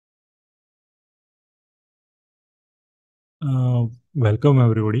Uh, Welcome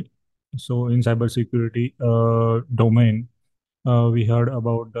everybody. So in cybersecurity domain, we heard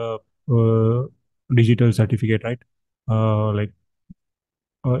about the digital certificate, right? Like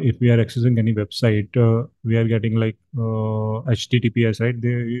if we are accessing any website, we are getting like HTTPS, right?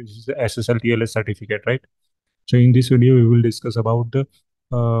 There is the SSL TLS certificate, right? So in this video, we will discuss about the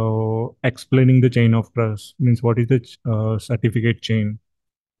explaining the chain of trust. Means what is the certificate chain?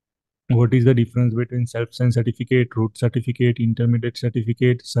 What is the difference between self-signed certificate, root certificate, intermediate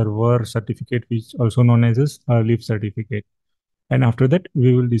certificate, server certificate, which also known as a leaf certificate? And after that,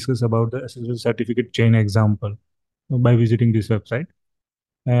 we will discuss about the SSL certificate chain example by visiting this website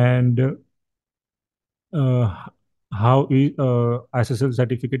and uh, how is SSL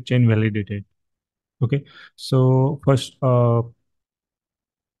certificate chain validated. Okay, so first, now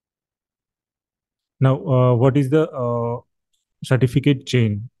what is the certificate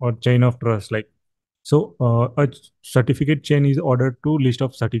chain or chain of trust? Like so, certificate chain is ordered to list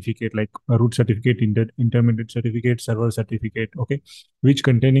of certificate like a root certificate, intermediate certificate, server certificate, okay, which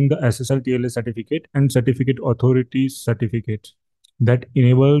containing the SSL TLS certificate and certificate authority certificates that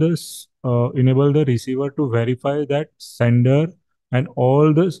enable the receiver to verify that sender and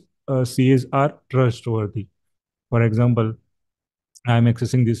all the CAs are trustworthy. For example, I am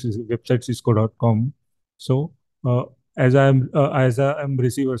accessing this website cisco.com. So, as I am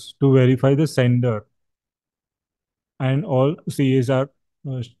receivers to verify the sender and all CAs are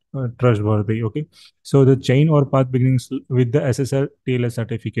trustworthy. Okay, so the chain or path begins with the SSL TLS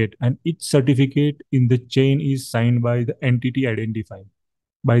certificate, and each certificate in the chain is signed by the entity identified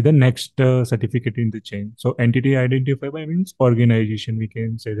by the next certificate in the chain. So entity identified by means organization. We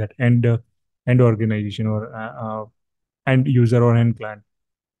can say that and organization or end user or end client.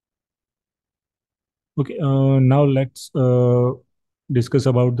 Okay, now let's discuss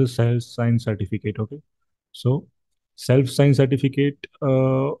about the self-signed certificate. Okay, so self-signed certificate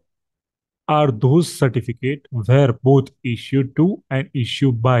are those certificate where both issue to and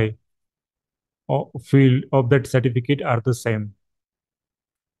issue by or field of that certificate are the same.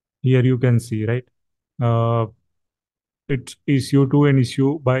 Here you can see, right? Uh, it's issue to and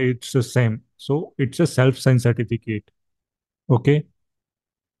issue by it's the same. So it's a self-signed certificate. Okay.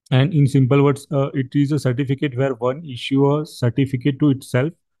 And in simple words, it is a certificate where one issue a certificate to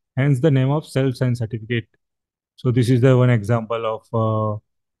itself, hence the name of self-signed certificate. So this is the one example of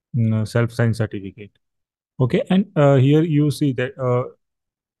self-signed certificate. Okay, and here you see that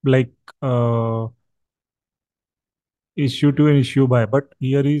like uh, issue to an issue by, but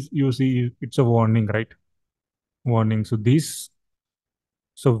here is you see it's a warning, right? Warning. So this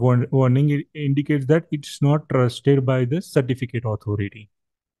warning indicates that it's not trusted by the certificate authority.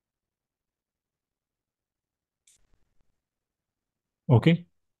 Okay.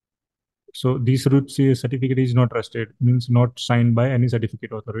 So this certificate is not trusted, means not signed by any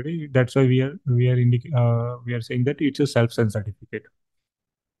certificate authority. That's why we are saying that it's a self-signed certificate.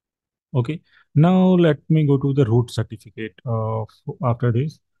 Okay. Now let me go to the root certificate after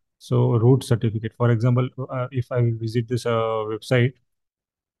this. So root certificate, for example, if I will visit this website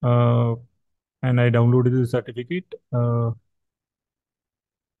uh, and I downloaded the certificate,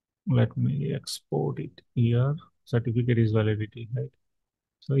 let me export it here. Certificate is validity, right?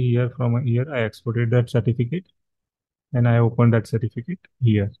 So here from here, I exported that certificate and I opened that certificate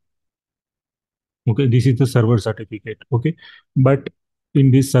here. Okay, this is the server certificate. Okay, but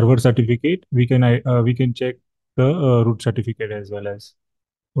in this server certificate, we can check the root certificate as well as.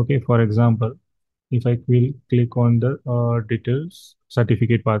 Okay, for example, if I will click on the details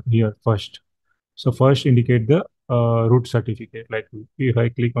certificate path here first. So first indicate the root certificate. Like if I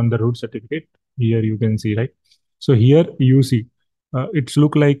click on the root certificate, here you can see, right? So here you see, it's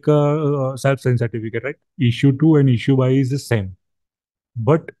look like a self-signed certificate, right? Issue to and issue by is the same.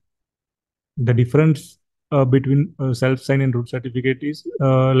 But the difference between self-sign and root certificate is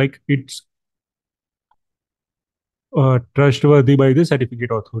like it's trustworthy by the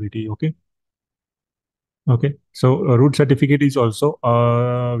certificate authority. Okay. Okay. So root certificate is also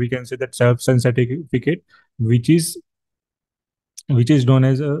we can say that self-sign certificate, which is known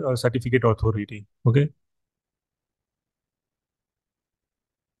as a certificate authority. Okay.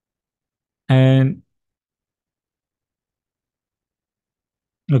 And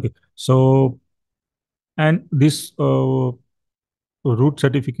okay. So and this root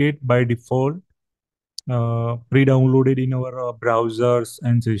certificate by default pre-downloaded in our browsers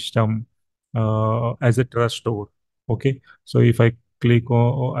and system as a trust store. Okay, so if I click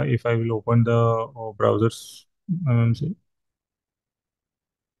or if I will open the browsers say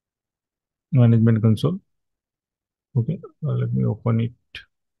management console. Okay, let me open it.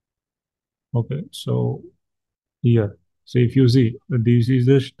 Okay, so here. So if you see, this is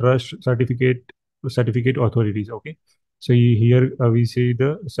the trust certificate authorities. Okay. So here we see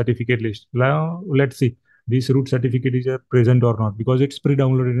the certificate list. Now let's see this root certificate is present or not because it's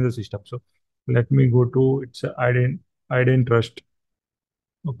pre-downloaded in the system. So let me go to it's ident trust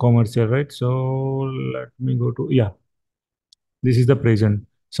commercial, right? So let me go to yeah, this is the present.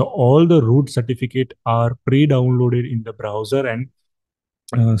 So all the root certificate are pre-downloaded in the browser and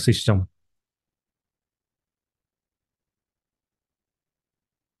system.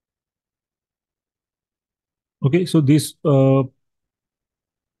 Okay, so this okay,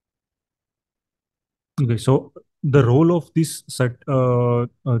 so the role of this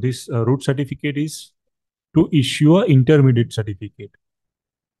root certificate is to issue a intermediate certificate,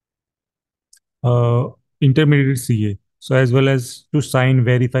 uh, intermediate CA. So as well as to sign,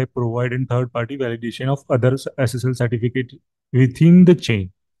 verify, provide, and third-party validation of other SSL certificate within the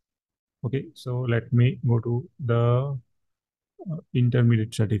chain. Okay, so let me go to the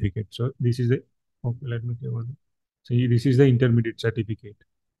intermediate certificate. So this is the okay. Let me go. So this is the intermediate certificate.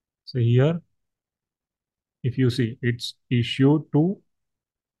 So here, if you see, it's issued to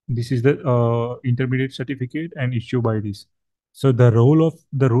this is the intermediate certificate and issue by this. So the role of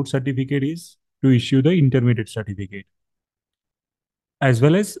the root certificate is to issue the intermediate certificate as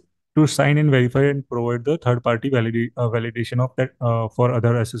well as to sign and verify and provide the third party validation of that for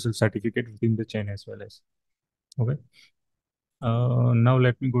other SSL certificate within the chain as well as. Okay. Now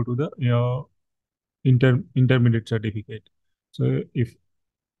let me go to the intermediate certificate. So if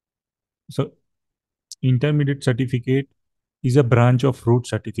so intermediate certificate is a branch of root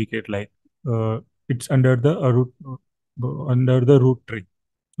certificate like it's under the root tree.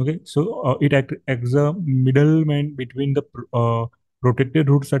 Okay, so it acts as a middleman between the protected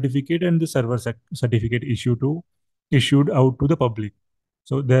root certificate and the server certificate issued out to the public.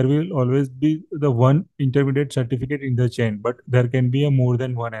 So there will always be the one intermediate certificate in the chain, but there can be a more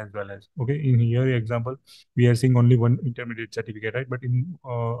than one as well as. Okay, in here example, we are seeing only one intermediate certificate, right? But in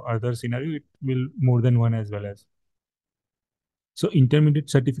other scenario, it will more than one as well as. So intermediate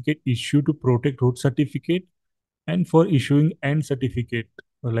certificate issue to protect root certificate and for issuing end certificate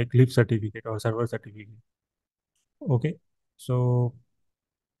like leaf certificate or server certificate. Okay, so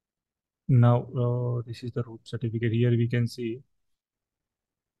now this is the root certificate. Here we can see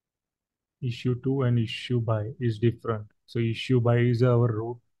issue to and issue by is different. So issue by is our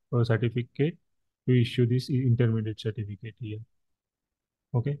root certificate to issue this intermediate certificate here.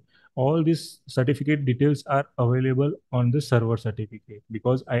 Okay, all these certificate details are available on the server certificate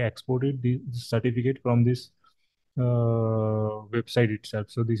because I exported the certificate from this website itself.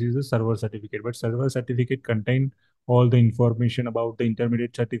 So this is the server certificate, but server certificate contain all the information about the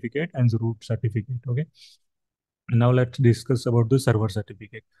intermediate certificate and the root certificate. Okay. Now let's discuss about the server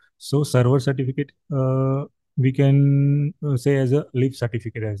certificate. So server certificate, we can say as a leaf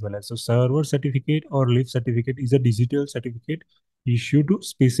certificate as well as. So server certificate or leaf certificate is a digital certificate issued to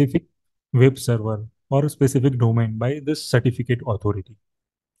specific web server or a specific domain by the certificate authority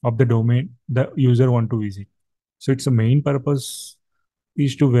of the domain the user want to visit. So its main purpose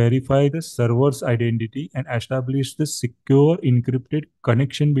is to verify the server's identity and establish the secure encrypted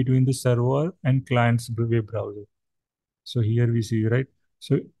connection between the server and client's web browser. So here we see, right?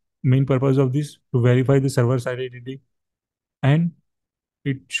 So main purpose of this to verify the server's identity and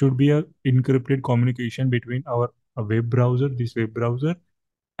it should be a encrypted communication between our a web browser, this web browser,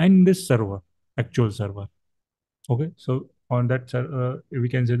 and this server, actual server. Okay, so on that, we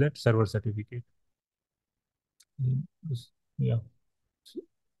can say that server certificate. Yeah,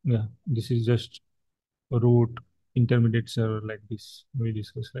 yeah. This is just root intermediate server like this we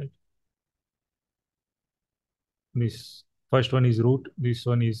discussed, right? This first one is root, this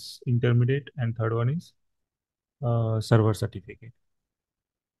one is intermediate, and third one is server certificate.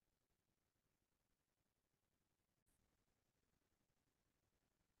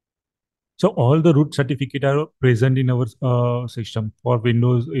 So all the root certificate are present in our system for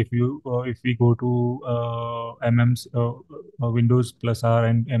Windows. If we go to MMC, Windows plus R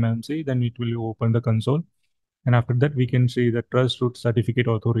and MMC, then it will open the console, and after that we can see the Trust Root Certificate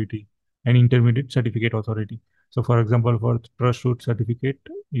Authority and Intermediate Certificate Authority. So for example, for Trust Root Certificate,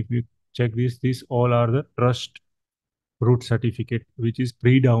 if you check this, these all are the Trust Root Certificate, which is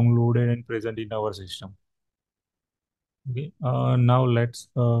pre-downloaded and present in our system. Okay. Now let's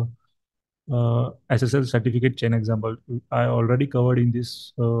SSL certificate chain example. I already covered in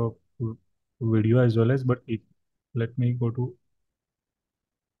this video as well as, but if let me go to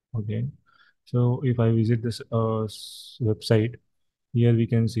again. So if I visit this website, here we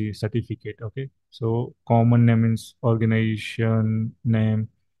can see certificate. Okay. So common name is organization name,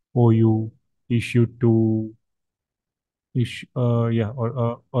 OU, issued to,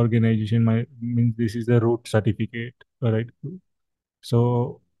 organization might means this is the root certificate, right?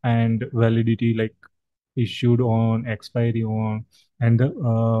 So and validity like issued on, expiry on, and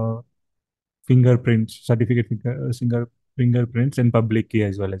the fingerprints, certificate fingerprints and public key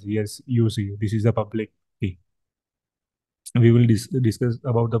as well as yes, UC. This is the public key. We will discuss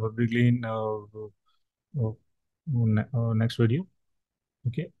about the public key in uh, next video.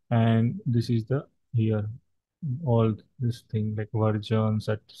 Okay, and this is the here all this thing like version,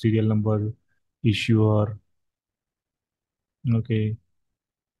 set serial number, issuer. Okay,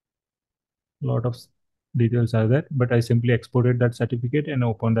 lot of details are there, but I simply exported that certificate and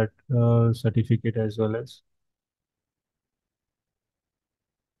opened that certificate as well as.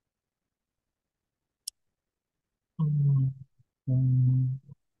 Um,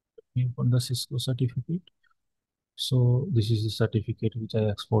 open the Cisco certificate. So this is the certificate which I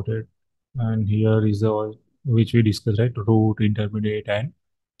exported, and here is the which we discussed, right? Root, intermediate, and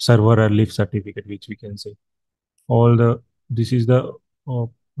server or leaf certificate, which we can say all the. This is the uh,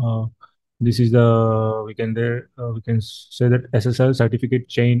 uh, this is the we can say that SSL certificate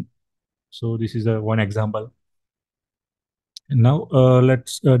chain. So this is the one example. And now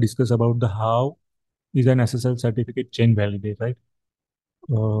let's discuss about the how is an SSL certificate chain validate, right?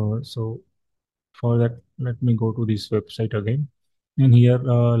 So for that, let me go to this website again. And here,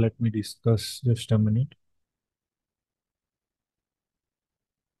 let me discuss just a minute.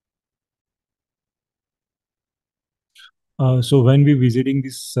 So when we visiting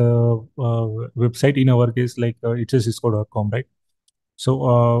this website, in our case, like it's a cisco.com, right?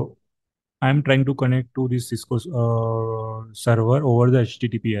 So I'm trying to connect to this Cisco server over the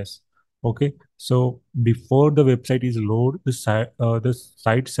HTTPS. Okay. So before the website is load, the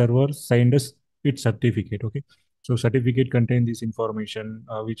site server send us its certificate. Okay. So certificate contain this information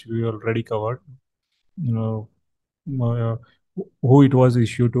which we already covered. You know, uh, who it was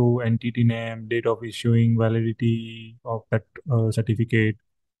issued to, entity name, date of issuing, validity of that certificate,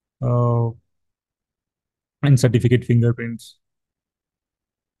 uh, and certificate fingerprints.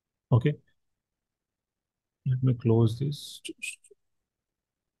 Okay, let me close this.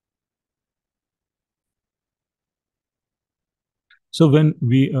 So when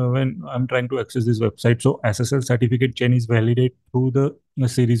I'm trying to access this website, so SSL certificate chain is validated through the a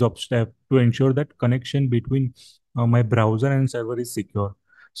series of steps to ensure that connection between my browser and server is secure.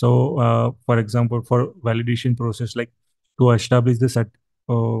 So for example, for validation process, like to establish the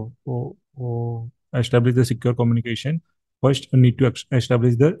establish the secure communication, first you need to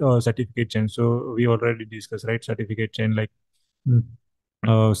establish the certificate chain. So we already discussed, right? Certificate chain like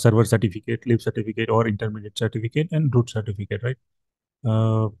mm, server certificate, leaf certificate, or intermediate certificate, and root certificate, right?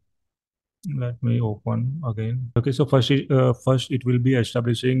 Uh, Let me open again. Okay, so first it will be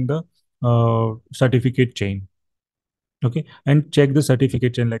establishing the certificate chain. Okay, and check the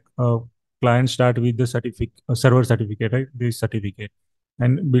certificate chain like client start with the certificate server certificate, right? This certificate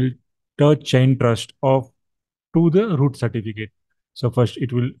and build the chain trust of to the root certificate. So first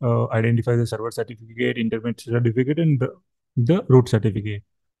it will identify the server certificate, intermediate certificate, and the root certificate.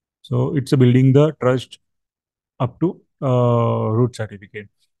 So it's building the trust up to root certificate.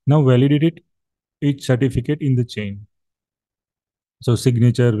 Now validate it each certificate in the chain. So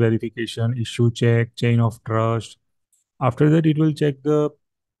signature verification, issue check, chain of trust. After that, it will check the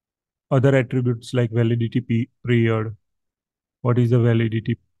other attributes like validity period. What is the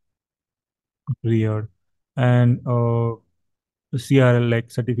validity period? And CRL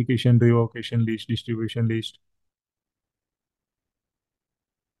like certification revocation list, distribution list,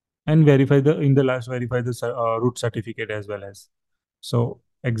 and verify the in the last verify the root certificate as well as. So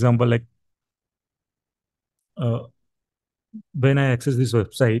example like uh, when I access this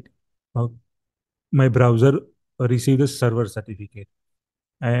website, uh, my browser receive the server certificate,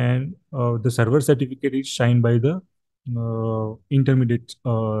 and the server certificate is signed by the intermediate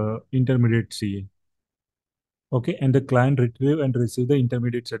CA. Okay, and the client retrieve and receive the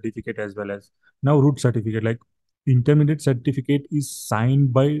intermediate certificate as well as. Now root certificate, like intermediate certificate is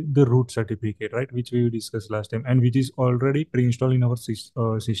signed by the root certificate, right, which we discussed last time, and which is already pre-installed in our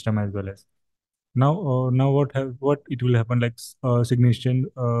system as well as. Now what it will happen like signature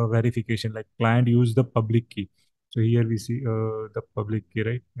verification, like client use the public key. So here we see the public key,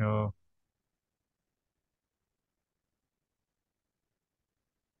 right?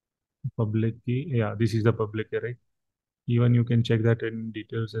 Public key, yeah, this is the public key, right? Even you can check that in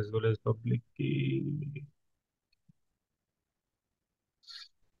details as well as public key.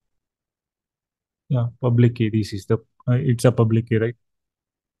 Yeah, public key, this is the it's a public key, right?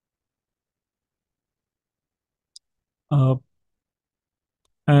 uh,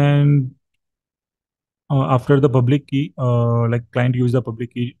 and after the public key, like client use the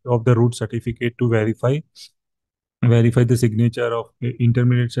public key of the root certificate to verify the signature of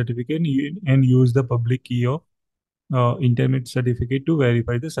intermediate certificate, and use the public key of intermediate certificate to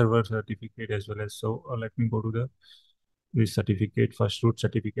verify the server certificate as well as. So let me go to the this certificate first, root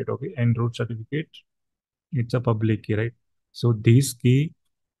certificate. Okay, and root certificate, it's a public key, right? So this key,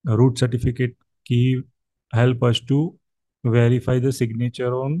 root certificate key, help us to verify the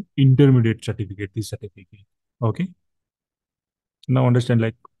signature on intermediate certificate, this certificate. Okay, now understand,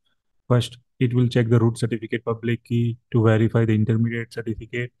 like first it will check the root certificate public key to verify the intermediate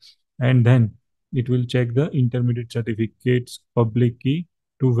certificate, and then it will check the intermediate certificates public key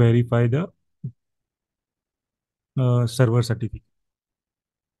to verify the server certificate.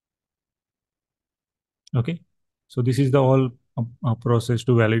 Okay, so this is the all process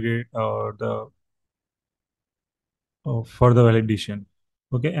to validate the for the validation.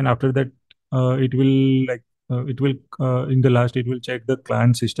 Okay, and after that, it will like it will in the last it will check the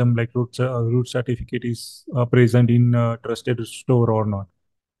client system, like root certificate is present in trusted store or not.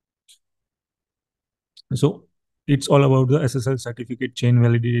 So it's all about the SSL certificate chain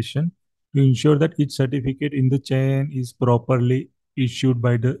validation to ensure that each certificate in the chain is properly issued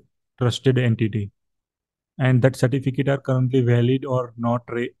by the trusted entity, and that certificate are currently valid or not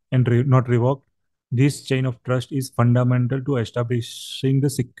not revoked. This chain of trust is fundamental to establishing the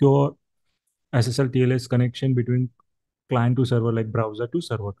secure SSL TLS connection between client to server, like browser to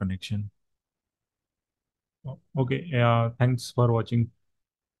server connection. Okay, thanks for watching.